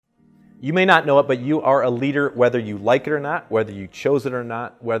You may not know it, but you are a leader whether you like it or not, whether you chose it or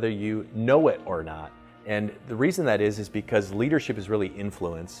not, whether you know it or not. And the reason that is because leadership is really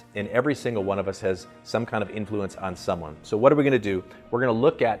influence, and every single one of us has some kind of influence on someone. So what are we going to do? We're going to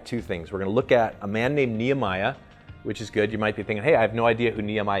look at two things. We're going to look at a man named Nehemiah, which is good. You might be thinking, hey, I have no idea who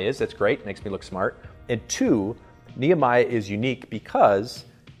Nehemiah is. That's great. Makes me look smart. And two, Nehemiah is unique because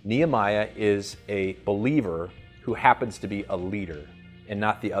Nehemiah is a believer who happens to be a leader and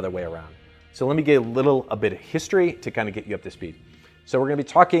not the other way around. So let me get a bit of history to kind of get you up to speed. So we're going to be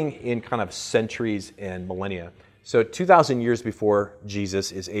talking in kind of centuries and millennia. So 2,000 years before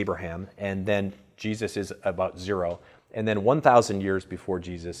Jesus is Abraham, and then Jesus is about 0. And then 1,000 years before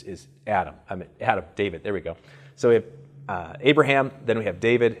Jesus is David, there we go. So we have Abraham, then we have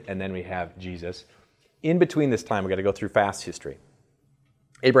David, and then we have Jesus. In between this time, we've got to go through fast history.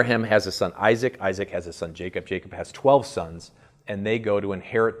 Abraham has a son Isaac, Isaac has a son Jacob, Jacob has 12 sons, and they go to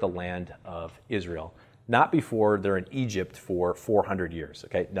inherit the land of Israel. Not before they're in Egypt for 400 years,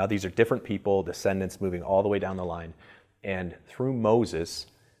 okay? Now these are different people, descendants moving all the way down the line, and through Moses,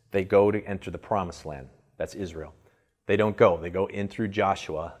 they go to enter the promised land. That's Israel. They don't go. They go in through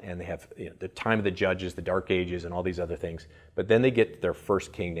Joshua, and they have the time of the judges, the dark ages, and all these other things. But then they get their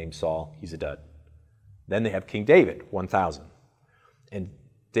first king named Saul. He's a dud. Then they have King David, 1,000. And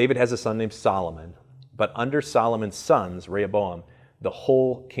David has a son named Solomon, but under Solomon's sons, Rehoboam, the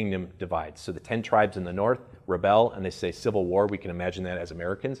whole kingdom divides. So the 10 tribes in the north rebel, and they say civil war. We can imagine that as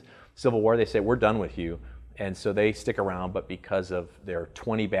Americans. Civil war, they say, we're done with you. And so they stick around, but because of their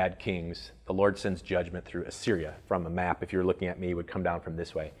 20 bad kings, the Lord sends judgment through Assyria. From a map, if you're looking at me, it would come down from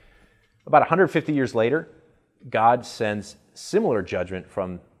this way. About 150 years later, God sends similar judgment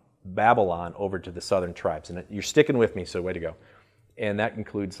from Babylon over to the southern tribes. And you're sticking with me, so way to go. And that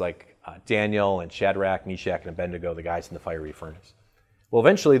includes like Daniel and Shadrach, Meshach, and Abednego, the guys in the fiery furnace. Well,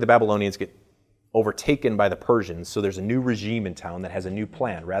 eventually the Babylonians get overtaken by the Persians, so there's a new regime in town that has a new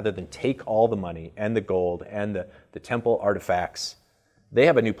plan. Rather than take all the money and the gold and the temple artifacts, they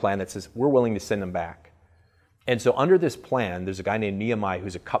have a new plan that says, we're willing to send them back. And so under this plan, there's a guy named Nehemiah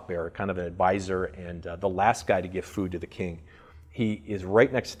who's a cupbearer, kind of an advisor, and the last guy to give food to the king. He is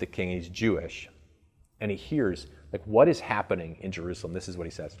right next to the king, he's Jewish, and he hears like what is happening in Jerusalem. This is what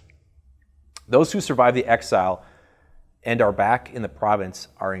he says. Those who survive the exile and are back in the province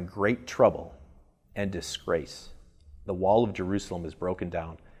are in great trouble and disgrace. The wall of Jerusalem is broken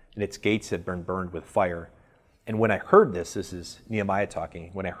down, and its gates have been burned with fire. And when I heard this is Nehemiah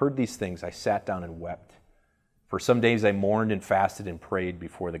talking, when I heard these things, I sat down and wept. For some days I mourned and fasted and prayed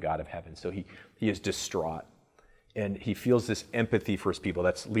before the God of heaven. So he is distraught, and he feels this empathy for his people.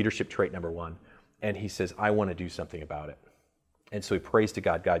 That's leadership trait number 1. And he says, I want to do something about it. And so he prays to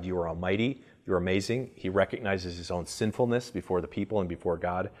God, God, you are almighty, you're amazing. He recognizes his own sinfulness before the people and before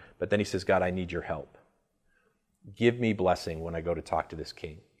God. But then he says, God, I need your help. Give me blessing when I go to talk to this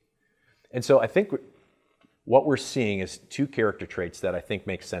king. And so I think what we're seeing is 2 character traits that I think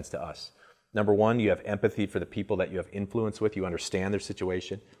make sense to us. Number 1, you have empathy for the people that you have influence with. You understand their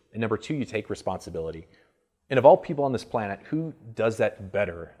situation. And number 2, you take responsibility. And of all people on this planet, who does that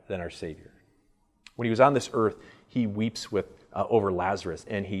better than our Savior? When he was on this earth, he weeps over Lazarus,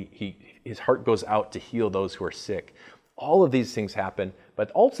 and his heart goes out to heal those who are sick. All of these things happen, but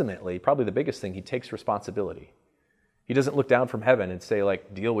ultimately, probably the biggest thing, he takes responsibility. He doesn't look down from heaven and say,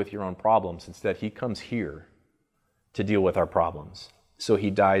 like, deal with your own problems. Instead, he comes here to deal with our problems. So he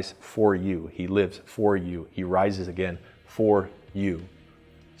dies for you. He lives for you. He rises again for you.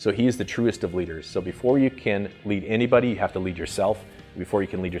 So he is the truest of leaders. So before you can lead anybody, you have to lead yourself. Before you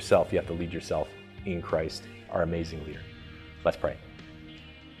can lead yourself, you have to lead yourself in Christ, our amazing leader. Let's pray.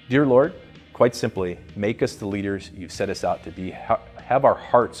 Dear Lord, quite simply, make us the leaders you've set us out to be. Have our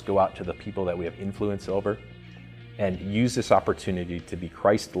hearts go out to the people that we have influence over, and use this opportunity to be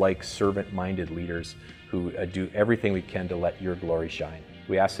Christ-like, servant-minded leaders who do everything we can to let your glory shine.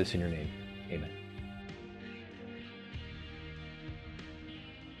 We ask this in your name. Amen.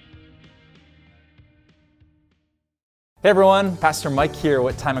 Hey everyone, Pastor Mike here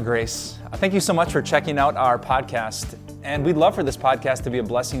with Time of Grace. Thank you so much for checking out our podcast, and we'd love for this podcast to be a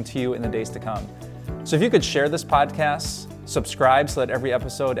blessing to you in the days to come. So if you could share this podcast, subscribe so that every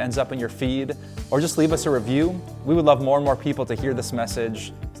episode ends up in your feed, or just leave us a review, we would love more and more people to hear this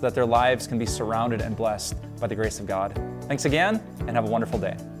message so that their lives can be surrounded and blessed by the grace of God. Thanks again, and have a wonderful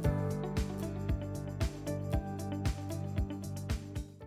day.